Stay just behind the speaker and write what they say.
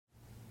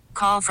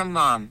Call from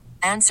mom.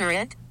 Answer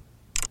it.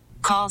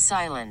 Call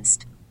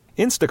silenced.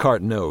 Instacart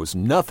knows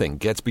nothing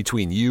gets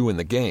between you and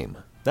the game.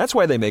 That's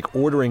why they make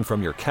ordering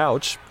from your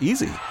couch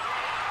easy.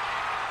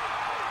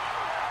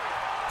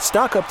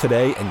 Stock up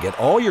today and get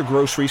all your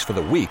groceries for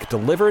the week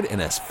delivered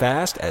in as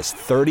fast as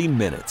 30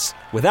 minutes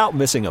without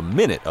missing a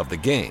minute of the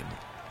game.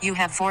 You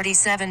have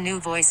 47 new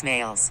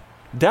voicemails.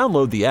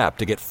 Download the app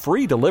to get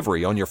free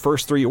delivery on your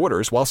first 3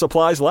 orders while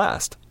supplies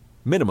last.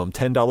 Minimum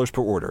 $10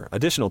 per order.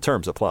 Additional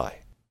terms apply.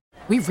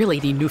 We really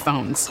need new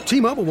phones.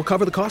 T-Mobile will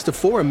cover the cost of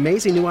 4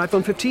 amazing new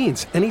iPhone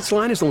 15s, and each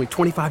line is only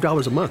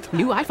 $25 a month.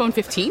 New iPhone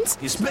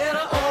 15s? It's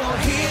better over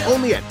here.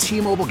 Only at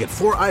T-Mobile, get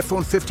 4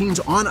 iPhone 15s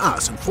on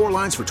us and 4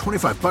 lines for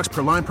 $25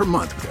 per line per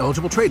month with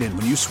eligible trade-in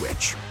when you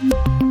switch.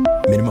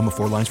 Minimum of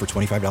 4 lines for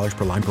 $25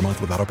 per line per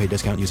month with autopay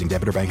discount using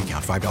debit or bank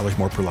account. $5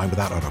 more per line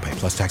without autopay,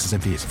 plus taxes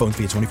and fees. Phone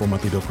fee at 24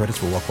 monthly bill credits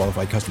for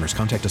well-qualified customers.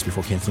 Contact us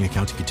before canceling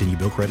account to continue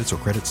bill credits or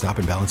credit stop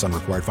and balance on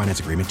required finance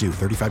agreement due.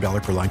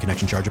 $35 per line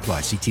connection charge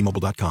applies. See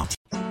T-Mobile.com.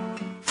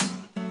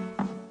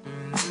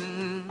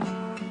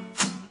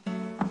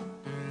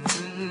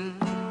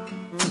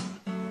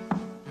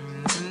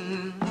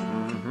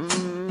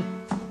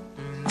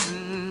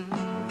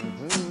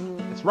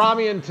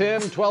 Rami and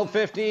Tim,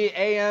 1250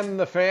 AM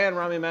The Fan.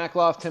 Rami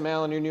Makloff, Tim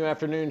Allen, your new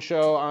afternoon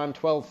show on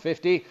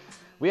 1250.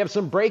 We have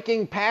some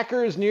breaking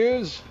Packers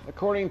news.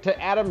 According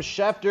to Adam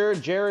Schefter,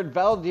 Jared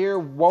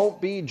Veldheer won't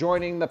be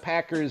joining the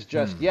Packers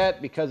just yet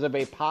because of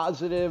a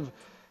positive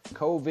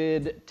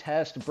COVID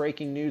test.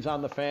 Breaking news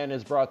on The Fan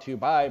is brought to you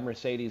by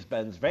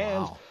Mercedes-Benz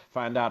Vans. Wow.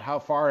 Find out how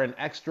far an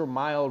extra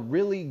mile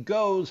really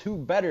goes. Who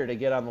better to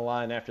get on the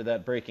line after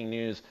that breaking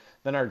news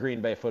than our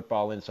Green Bay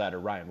football insider,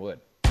 Ryan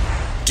Wood.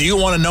 Do you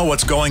want to know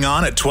what's going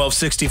on at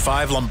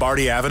 1265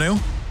 Lombardi Avenue?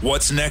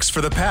 What's next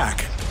for the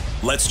Pack?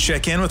 Let's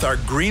check in with our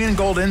green and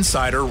gold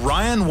insider,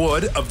 Ryan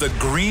Wood of the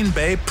Green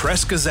Bay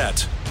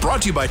Press-Gazette.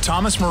 Brought to you by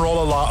Thomas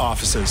Marola Law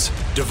Offices.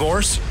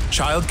 Divorce,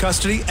 child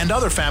custody, and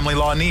other family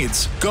law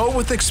needs. Go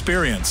with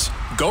experience.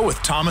 Go with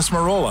Thomas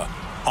Marola.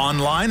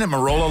 Online at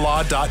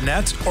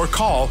marolalaw.net or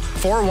call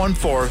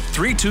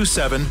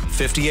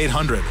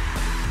 414-327-5800.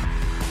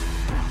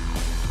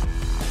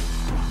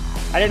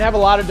 I didn't have a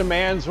lot of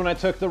demands when I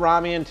took the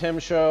Rami and Tim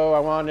show. I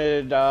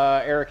wanted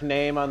Eric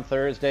Name on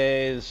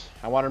Thursdays.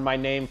 I wanted my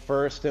name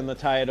first in the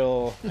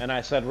title. And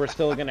I said, we're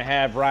still going to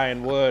have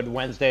Ryan Wood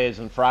Wednesdays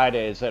and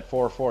Fridays at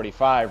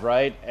 4:45,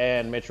 right?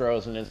 And Mitch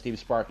Rosen and Steve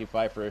Sparky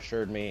Pfeiffer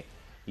assured me,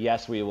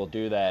 yes, we will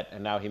do that.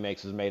 And now he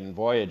makes his maiden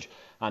voyage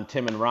on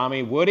Tim and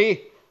Rami.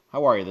 Woody,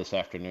 how are you this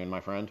afternoon,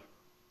 my friend?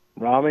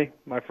 Rami,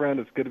 my friend,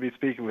 it's good to be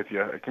speaking with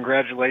you.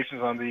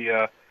 Congratulations on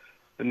the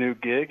new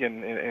gig.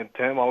 And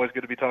Tim, always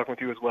good to be talking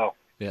with you as well.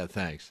 Yeah,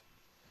 thanks.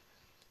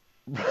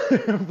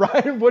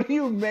 Ryan, what do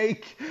you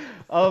make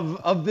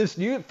of this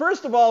news?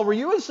 First of all, were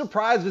you as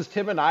surprised as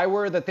Tim and I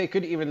were that they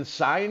could even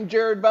sign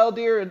Jared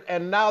Veldheer?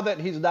 And now that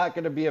he's not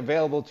going to be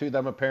available to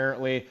them,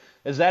 apparently,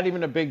 is that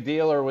even a big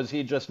deal, or was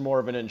he just more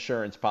of an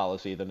insurance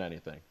policy than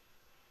anything?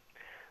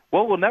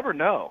 Well, we'll never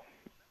know.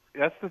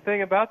 That's the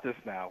thing about this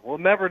now. We'll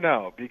never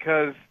know,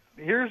 because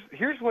here's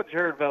what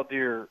Jared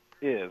Veldheer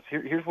is.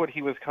 Here's what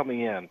he was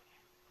coming in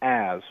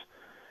as.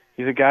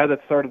 He's a guy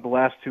that started the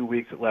last 2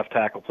 weeks at left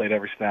tackle, played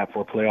every snap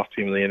for a playoff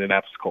team in the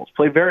Indianapolis Colts.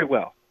 Played very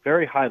well,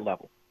 very high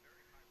level.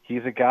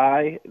 He's a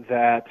guy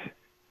that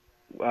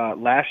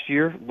last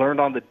year learned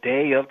on the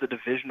day of the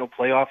divisional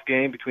playoff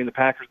game between the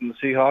Packers and the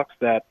Seahawks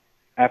that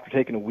after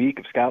taking a week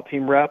of scout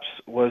team reps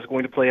was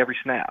going to play every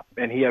snap.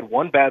 And he had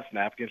one bad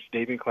snap against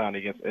Davian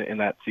Clowney in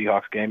that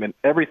Seahawks game, and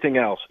everything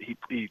else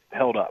he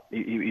held up.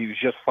 He was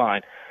just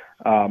fine,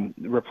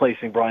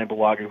 replacing Brian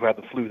Bulaga, who had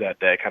the flu that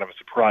day, kind of a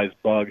surprise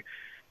bug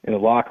in the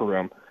locker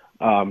room.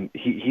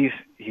 He's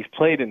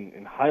played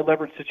in high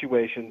leverage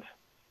situations,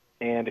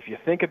 and if you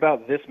think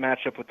about this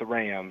matchup with the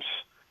Rams,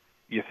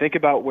 you think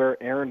about where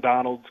Aaron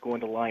Donald's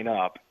going to line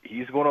up.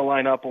 He's going to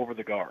line up over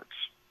the guards.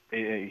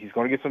 He's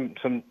going to get some.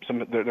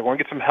 They're going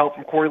to get some help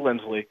from Corey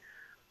Linsley,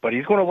 but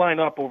he's going to line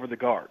up over the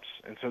guards,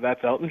 and so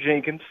that's Elton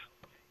Jenkins,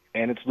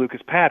 and it's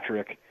Lucas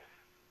Patrick.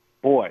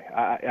 Boy,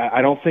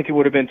 I don't think it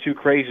would have been too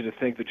crazy to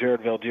think that Jared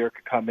Veldheer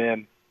could come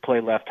in,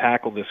 play left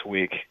tackle this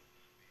week,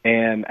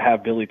 and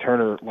have Billy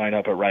Turner line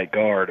up at right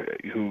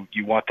guard, who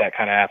you want that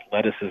kind of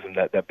athleticism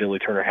that Billy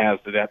Turner has,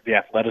 the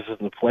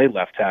athleticism to play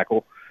left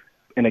tackle,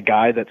 and a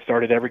guy that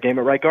started every game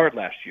at right guard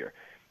last year.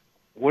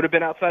 Would have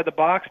been outside the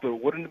box, but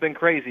it wouldn't have been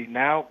crazy.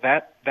 Now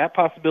that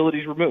possibility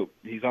is removed.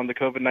 He's on the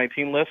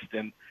COVID-19 list,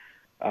 and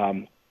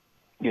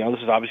this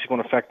is obviously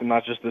going to affect him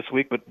not just this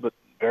week, but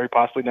very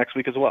possibly next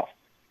week as well.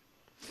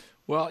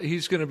 Well,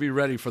 he's going to be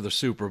ready for the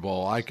Super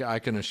Bowl. I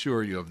can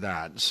assure you of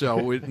that. So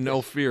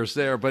no fears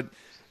there. But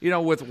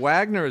with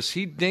Wagner, is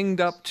he dinged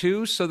up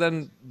too? So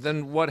then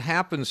what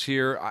happens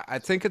here? I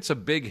think it's a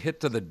big hit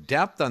to the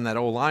depth on that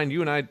O-line.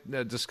 You and I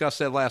discussed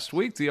that last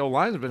week. The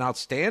O-line has been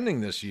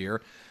outstanding this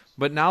year,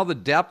 but now the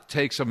depth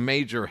takes a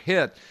major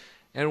hit.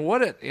 And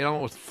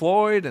with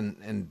Floyd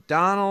and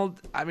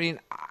Donald, I mean,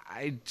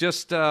 I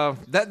just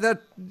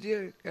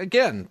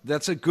again,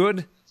 that's a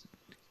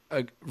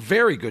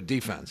very good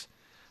defense.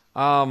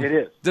 It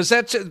is. Does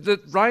that,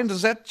 Ryan?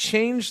 Does that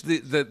change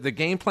the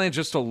game plan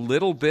just a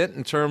little bit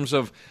in terms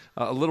of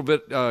a little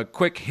bit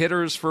quick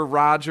hitters for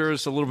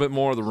Rodgers, a little bit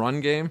more of the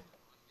run game?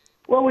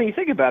 Well, when you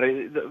think about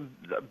it,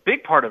 the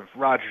big part of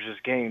Rodgers'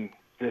 game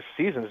this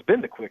season has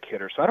been the quick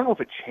hitter. So I don't know if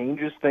it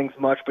changes things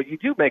much, but you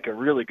do make a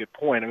really good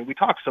point. I mean, we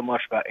talk so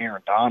much about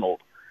Aaron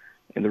Donald,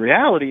 and the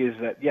reality is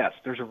that, yes,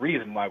 there's a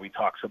reason why we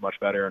talk so much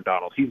about Aaron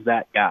Donald. He's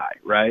that guy,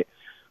 right?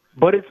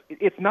 But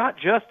it's not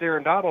just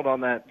Aaron Donald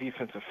on that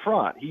defensive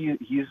front.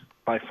 He's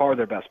by far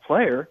their best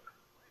player,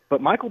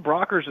 but Michael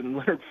Brockers and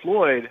Leonard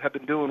Floyd have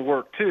been doing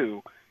work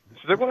too.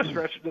 So they're going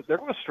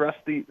to stress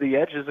the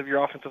edges of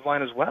your offensive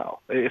line as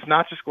well. It's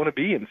not just going to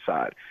be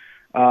inside.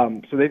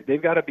 So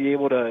they've got to be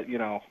able to,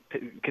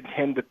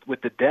 contend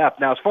with the depth.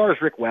 Now, as far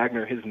as Rick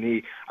Wagner, his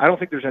knee, I don't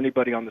think there's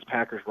anybody on this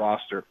Packers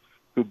roster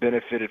who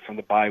benefited from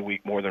the bye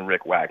week more than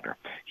Rick Wagner.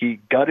 He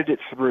gutted it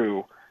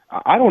through.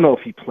 I don't know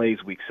if he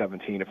plays Week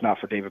 17, if not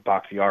for David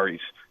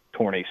Bakhtiari's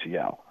torn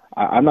ACL.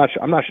 I'm not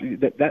sure.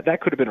 That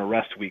could have been a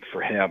rest week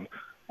for him.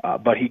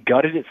 But he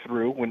gutted it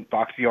through when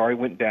Bakhtiari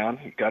went down.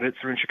 He gutted it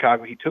through in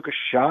Chicago. He took a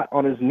shot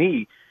on his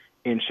knee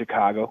in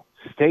Chicago,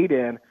 stayed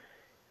in.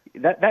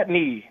 That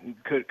knee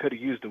could have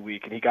used a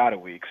week, and he got a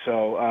week.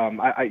 So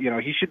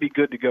he should be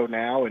good to go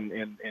now.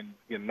 And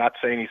not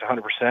saying he's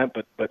 100%,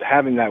 but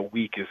having that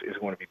week is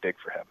going to be big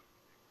for him.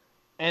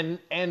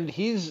 And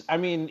he's, I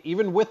mean,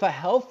 even with a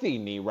healthy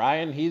knee,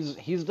 Ryan,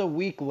 he's the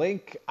weak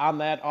link on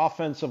that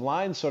offensive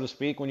line, so to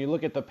speak. When you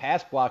look at the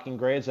pass blocking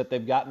grades that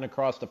they've gotten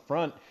across the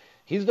front,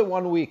 he's the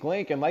one weak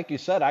link. And like you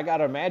said, I got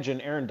to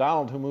imagine Aaron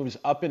Donald, who moves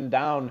up and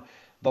down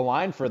the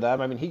line for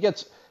them. I mean, he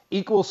gets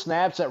equal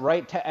snaps at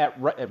right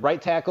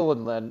tackle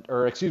and then,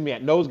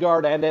 at nose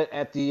guard and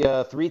at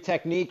the 3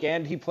 technique,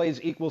 and he plays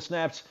equal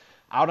snaps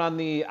out on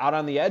the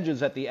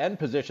edges at the end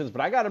positions.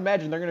 But I got to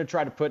imagine they're going to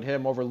try to put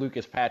him over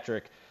Lucas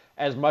Patrick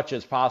as much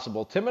as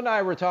possible. Tim and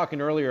I were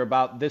talking earlier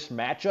about this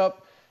matchup,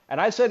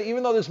 and I said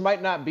even though this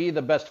might not be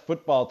the best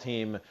football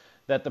team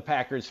that the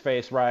Packers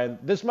face, Ryan,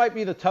 this might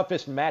be the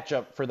toughest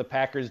matchup for the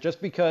Packers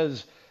just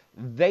because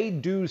they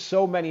do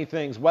so many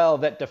things well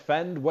that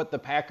defend what the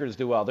Packers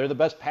do well. They're the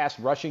best pass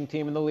rushing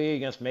team in the league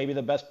against maybe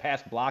the best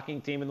pass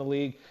blocking team in the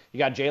league. You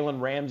got Jalen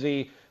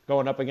Ramsey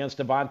going up against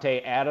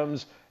Devontae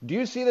Adams. Do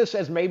you see this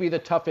as maybe the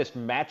toughest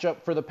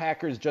matchup for the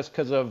Packers just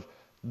because of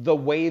the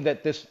way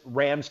that this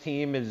Rams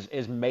team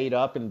is made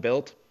up and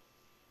built?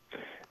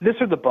 This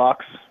are the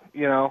Bucs.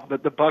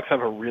 The Bucs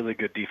have a really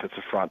good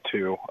defensive front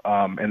too,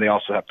 and they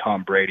also have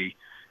Tom Brady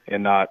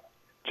and not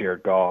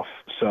Jared Goff.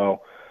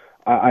 So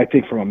I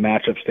think from a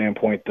matchup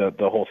standpoint, the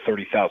whole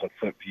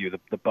 30,000-foot view,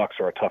 the Bucs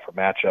are a tougher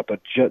matchup.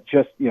 But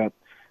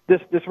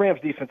this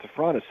Rams defensive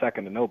front is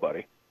second to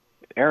nobody.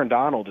 Aaron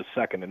Donald is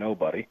second to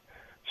nobody.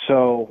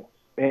 So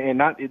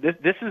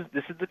this is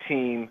the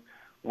team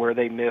where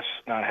they miss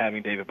not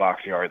having David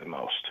Bakhtiari the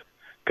most.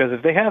 Because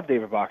if they have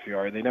David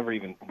Bakhtiari, they never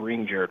even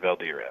bring Jared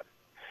Veldheer in.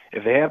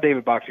 If they have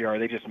David Bakhtiari,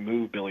 they just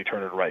move Billy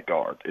Turner to right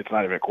guard. It's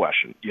not even a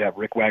question. You have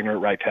Rick Wagner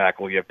at right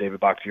tackle. You have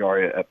David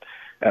Bakhtiari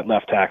at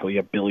left tackle. You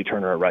have Billy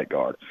Turner at right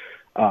guard.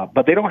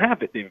 But they don't have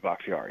David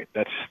Bakhtiari.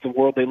 That's the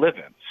world they live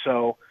in.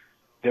 So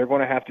they're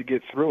going to have to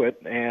get through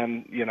it.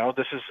 And,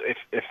 this is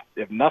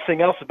if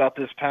nothing else about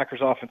this Packers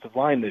offensive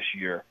line this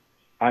year,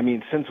 I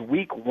mean, since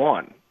week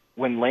 1,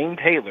 when Lane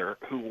Taylor,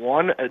 who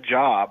won a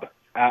job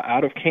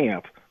out of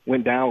camp,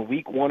 went down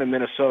week 1 in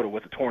Minnesota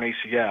with a torn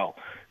ACL,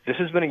 this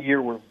has been a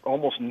year where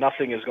almost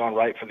nothing has gone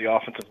right for the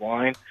offensive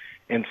line.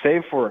 And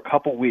save for a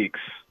couple weeks,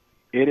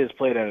 it has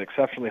played at an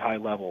exceptionally high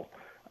level.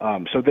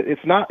 So that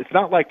it's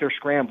not like they're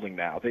scrambling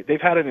now.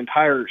 They've had an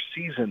entire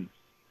season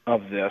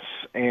of this,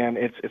 and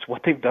it's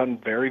what they've done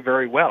very,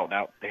 very well.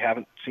 Now, they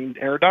haven't seen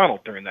Aaron Donald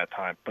during that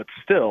time, but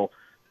still,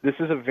 this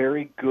is a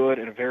very good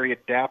and a very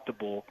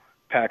adaptable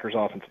Packers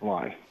offensive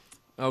line.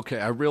 Okay,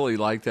 I really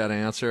like that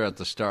answer at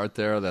the start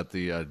there, that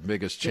the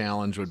biggest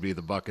challenge would be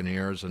the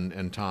Buccaneers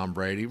and Tom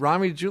Brady.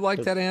 Rami, did you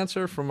like that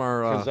answer from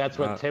our... Because that's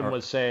what Tim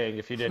was saying,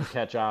 if you didn't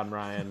catch on,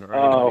 Ryan.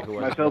 Or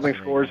my building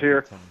scores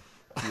here.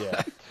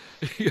 Yeah.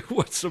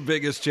 What's the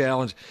biggest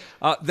challenge?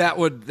 That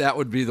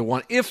would be the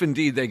one, if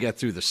indeed they get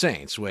through the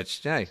Saints, which,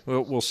 hey,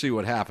 we'll see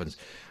what happens.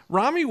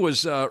 Rami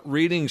was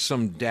reading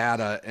some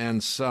data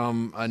and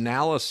some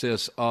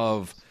analysis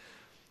of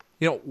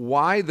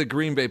why the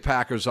Green Bay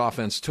Packers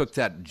offense took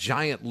that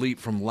giant leap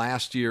from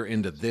last year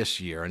into this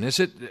year. And is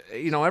it,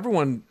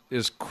 everyone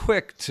is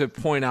quick to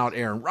point out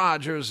Aaron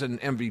Rodgers and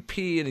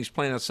MVP, and he's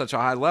playing at such a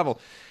high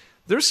level.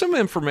 There's some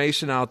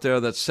information out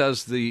there that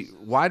says the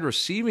wide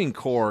receiving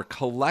core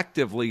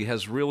collectively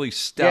has really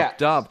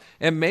stepped up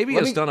and maybe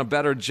has done a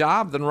better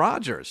job than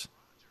Rodgers.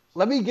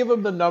 Let me give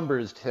him the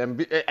numbers,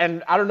 Tim.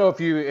 And I don't know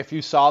if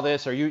you saw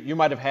this or you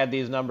might have had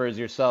these numbers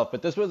yourself,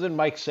 but this was in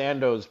Mike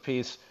Sando's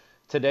piece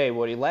today,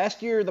 Woody.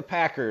 Last year, the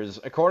Packers,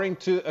 according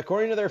to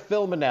their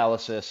film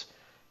analysis,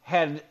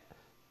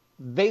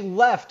 they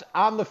left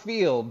on the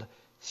field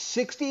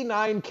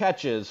 69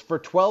 catches for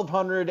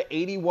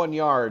 1,281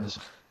 yards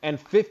and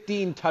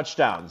 15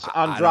 touchdowns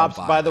on drops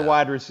by the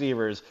wide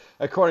receivers,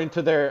 according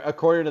to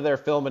their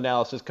film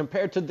analysis,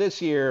 compared to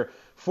this year,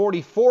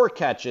 44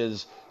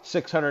 catches,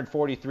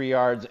 643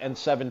 yards, and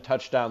 7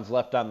 touchdowns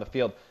left on the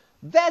field.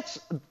 That's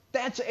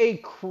a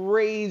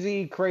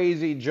crazy,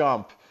 crazy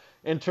jump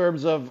in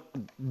terms of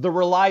the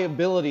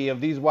reliability of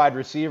these wide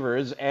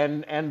receivers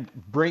and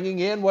bringing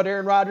in what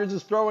Aaron Rodgers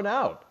is throwing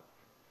out.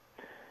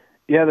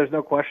 Yeah, there's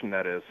no question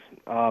that is.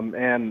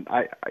 And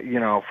I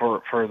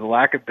for the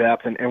lack of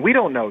depth, and we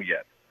don't know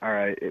yet. All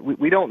right,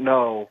 we don't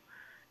know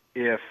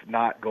if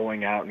not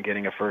going out and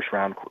getting a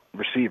first-round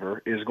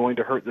receiver is going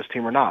to hurt this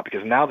team or not,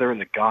 because now they're in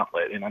the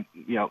gauntlet. And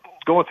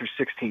going through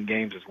 16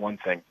 games is one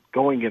thing.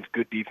 Going against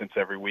good defense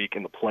every week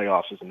in the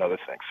playoffs is another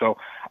thing. So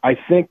I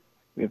think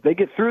if they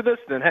get through this,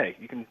 then hey,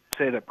 you can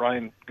say that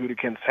Brian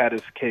Gutekunst had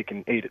his cake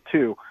and ate it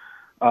too.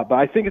 But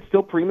I think it's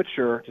still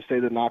premature to say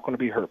they're not going to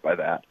be hurt by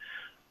that.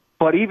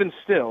 But even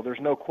still, there's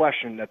no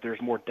question that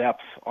there's more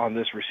depth on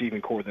this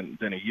receiving core than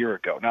a year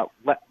ago. Now,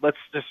 let's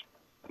just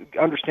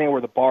understand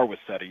where the bar was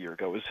set a year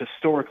ago. It was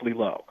historically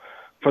low.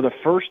 For the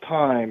first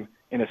time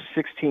in a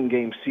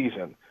 16-game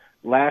season,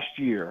 last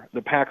year,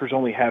 the Packers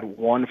only had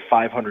one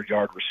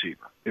 500-yard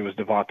receiver. It was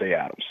Davante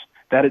Adams.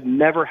 That had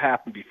never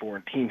happened before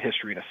in team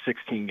history in a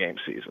 16-game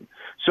season.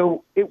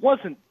 So it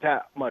wasn't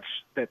that much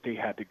that they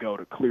had to go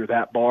to clear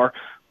that bar,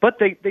 but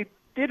they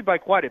did by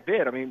quite a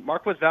bit. I mean,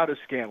 Marquez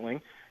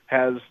Valdes-Scantling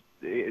has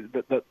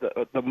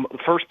the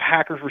first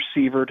Packers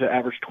receiver to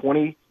average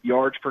 20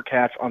 yards per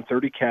catch on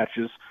 30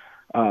 catches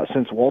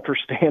since Walter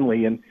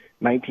Stanley in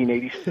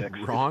 1986.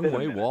 Wrong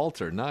way,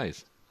 Walter.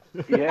 Nice.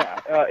 Yeah.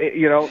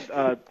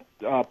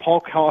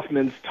 Paul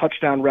Kaufman's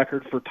touchdown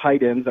record for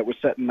tight ends that was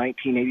set in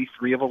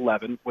 1983 of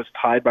 11 was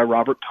tied by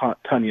Robert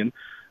Tonyan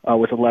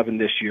with 11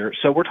 this year.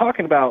 So we're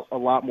talking about a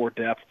lot more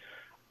depth.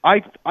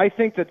 I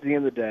think that at the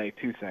end of the day,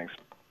 two things.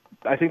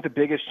 I think the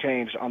biggest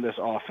change on this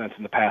offense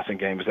in the passing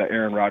game is that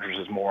Aaron Rodgers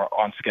is more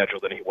on schedule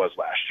than he was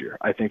last year.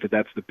 I think that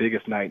that's the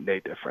biggest night and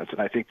day difference.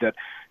 And I think that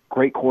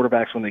great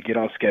quarterbacks, when they get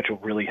on schedule,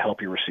 really help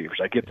your receivers.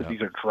 I get that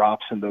these are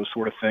drops and those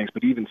sort of things,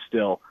 but even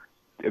still,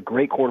 a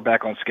great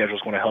quarterback on schedule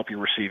is going to help your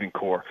receiving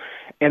core.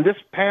 And this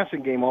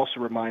passing game also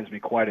reminds me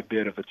quite a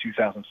bit of the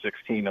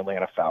 2016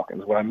 Atlanta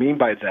Falcons. What I mean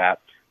by that,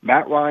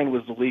 Matt Ryan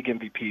was the league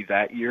MVP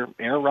that year.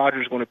 Aaron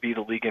Rodgers is going to be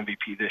the league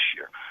MVP this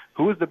year.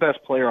 Who was the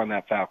best player on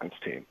that Falcons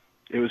team?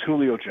 It was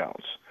Julio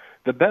Jones.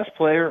 The best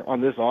player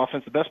on this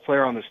offense, the best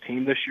player on this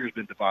team this year has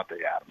been Davante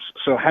Adams.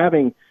 So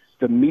having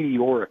the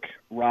meteoric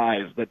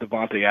rise that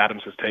Davante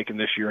Adams has taken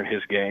this year in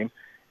his game,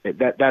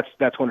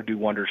 that's going to do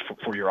wonders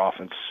for your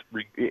offense.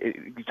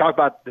 You talk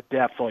about the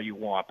depth all you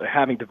want, but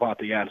having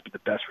Davante Adams be the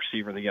best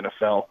receiver in the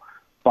NFL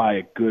by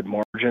a good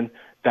margin,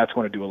 that's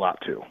going to do a lot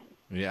too.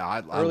 Yeah, I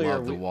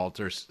love the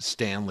Walter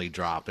Stanley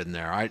drop in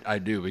there. I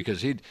do,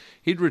 because he'd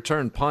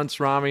return punts,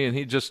 Rami, and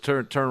he'd just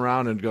turn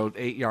around and go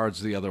 8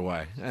 yards the other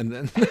way, and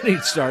then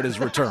he'd start his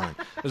return.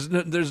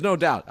 There's no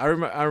doubt. I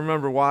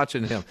remember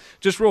watching him.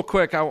 Just real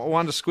quick, I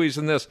wanted to squeeze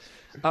in this.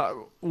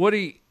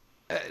 Woody,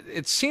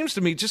 it seems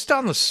to me just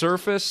on the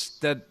surface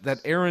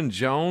that Aaron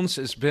Jones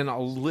has been a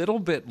little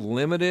bit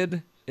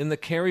limited in the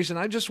carries, and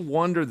I just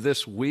wonder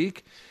this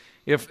week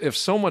if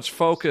so much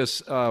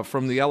focus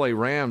from the LA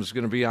Rams is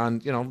going to be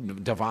on,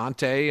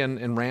 Davante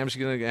and Rams are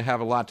going to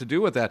have a lot to do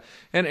with that,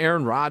 and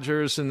Aaron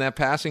Rodgers in that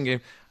passing game.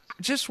 I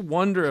just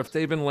wonder if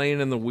they've been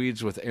laying in the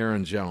weeds with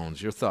Aaron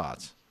Jones. Your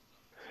thoughts?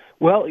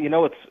 Well,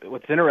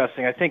 what's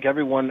interesting, I think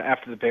everyone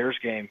after the Bears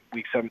game,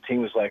 Week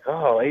 17, was like,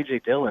 oh,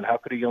 A.J. Dillon, how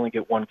could he only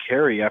get one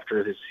carry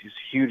after his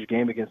huge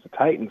game against the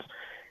Titans?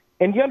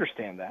 And you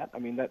understand that. I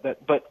mean,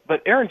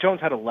 but Aaron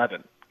Jones had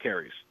 11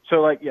 carries.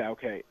 So,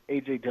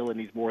 A.J. Dillon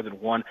needs more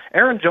than one.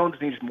 Aaron Jones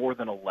needs more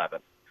than 11.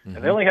 Mm-hmm.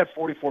 And they only had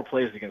 44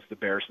 plays against the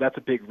Bears, so that's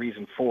a big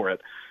reason for it.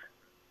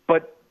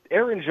 But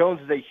Aaron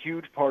Jones is a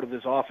huge part of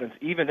this offense,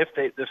 even if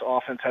this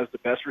offense has the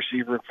best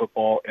receiver in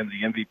football and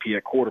the MVP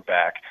at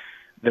quarterback.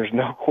 There's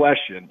no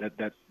question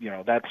that's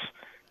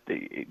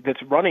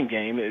running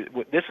game.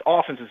 This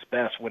offense is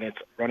best when its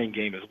running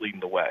game is leading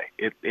the way.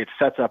 It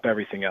sets up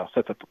everything else,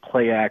 sets up the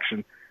play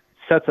action,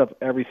 sets up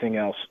everything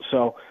else.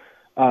 So,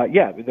 they're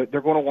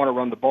going to want to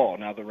run the ball.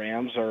 Now, the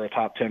Rams are a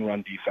top 10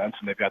 run defense,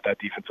 and they've got that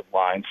defensive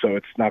line, so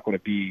it's not going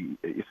to be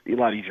 – it's a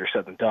lot easier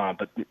said than done.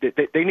 But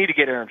they need to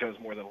get Aaron Jones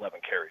more than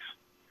 11 carries.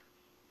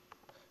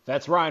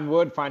 That's Ryan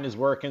Wood. Find his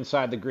work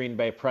inside the Green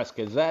Bay Press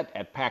Gazette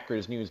at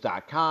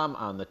PackersNews.com,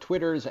 on the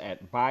Twitters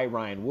at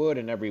 @ByRyanWood,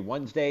 and every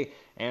Wednesday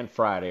and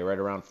Friday right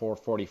around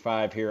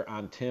 4:45 here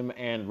on Tim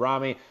and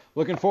Rami.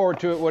 Looking forward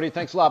to it, Woody.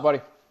 Thanks a lot,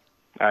 buddy.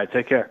 All right,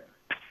 take care.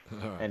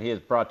 And he is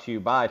brought to you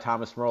by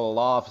Thomas Marola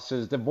Law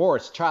Offices.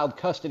 Divorce, child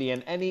custody,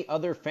 and any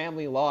other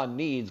family law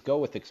needs. Go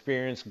with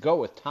experience. Go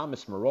with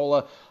Thomas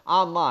Marola.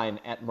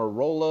 Online at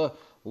Marola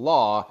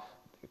Law.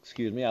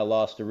 Excuse me, I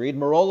lost a read.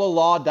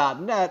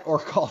 MarolaLaw.net, or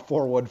call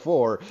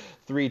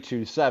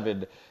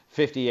 414-327-5050.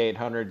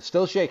 5,800.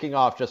 Still shaking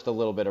off just a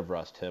little bit of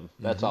rust, Tim.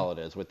 That's all it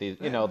is with these,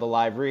 the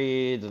live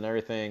reads and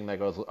everything that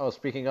goes. Oh,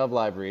 speaking of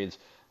live reads,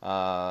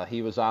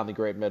 he was on the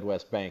Great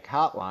Midwest Bank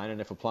hotline, and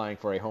if applying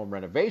for a home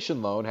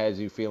renovation loan has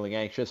you feeling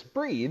anxious,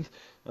 breathe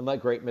and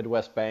let Great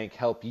Midwest Bank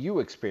help you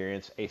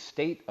experience a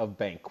state of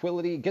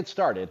banquility. Get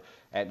started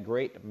at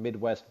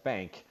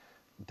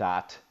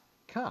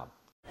greatmidwestbank.com.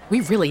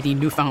 We really need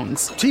new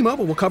phones.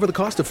 T-Mobile will cover the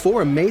cost of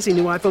 4 amazing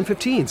new iPhone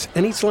 15s,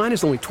 and each line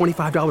is only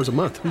 $25 a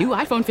month. New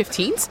iPhone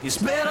 15s? It's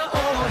better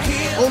over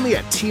here. Only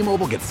at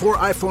T-Mobile, get 4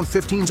 iPhone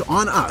 15s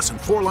on us and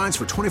 4 lines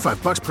for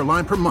 $25 per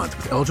line per month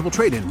with eligible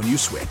trade-in when you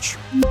switch.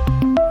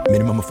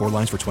 Minimum of 4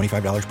 lines for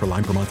 $25 per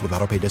line per month with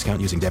auto-pay discount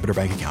using debit or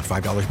bank account.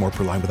 $5 more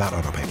per line without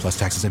auto-pay, plus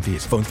taxes and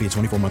fees. Phone fee at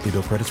 24 monthly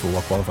bill credits for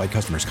well-qualified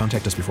customers.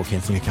 Contact us before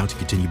canceling account to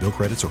continue bill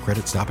credits or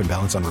credit stop and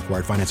balance on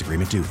required finance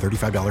agreement due.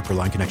 $35 per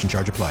line connection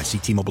charge applies. See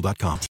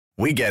T-Mobile.com.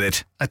 We get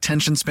it.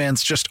 Attention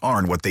spans just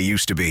aren't what they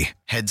used to be.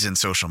 Heads in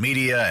social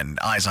media and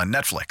eyes on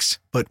Netflix.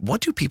 But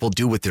what do people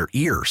do with their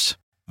ears?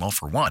 Well,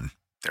 for one,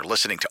 they're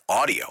listening to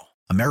audio.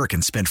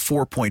 Americans spend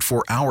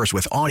 4.4 hours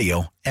with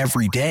audio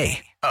every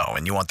day. Oh,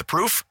 and you want the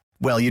proof?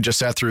 Well, you just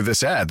sat through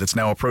this ad that's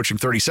now approaching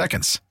 30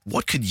 seconds.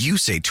 What could you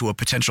say to a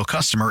potential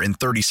customer in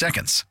 30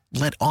 seconds?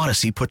 Let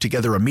Odyssey put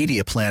together a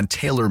media plan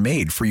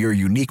tailor-made for your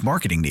unique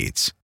marketing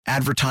needs.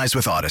 Advertise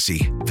with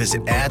Odyssey.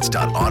 Visit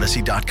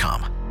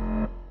ads.odyssey.com.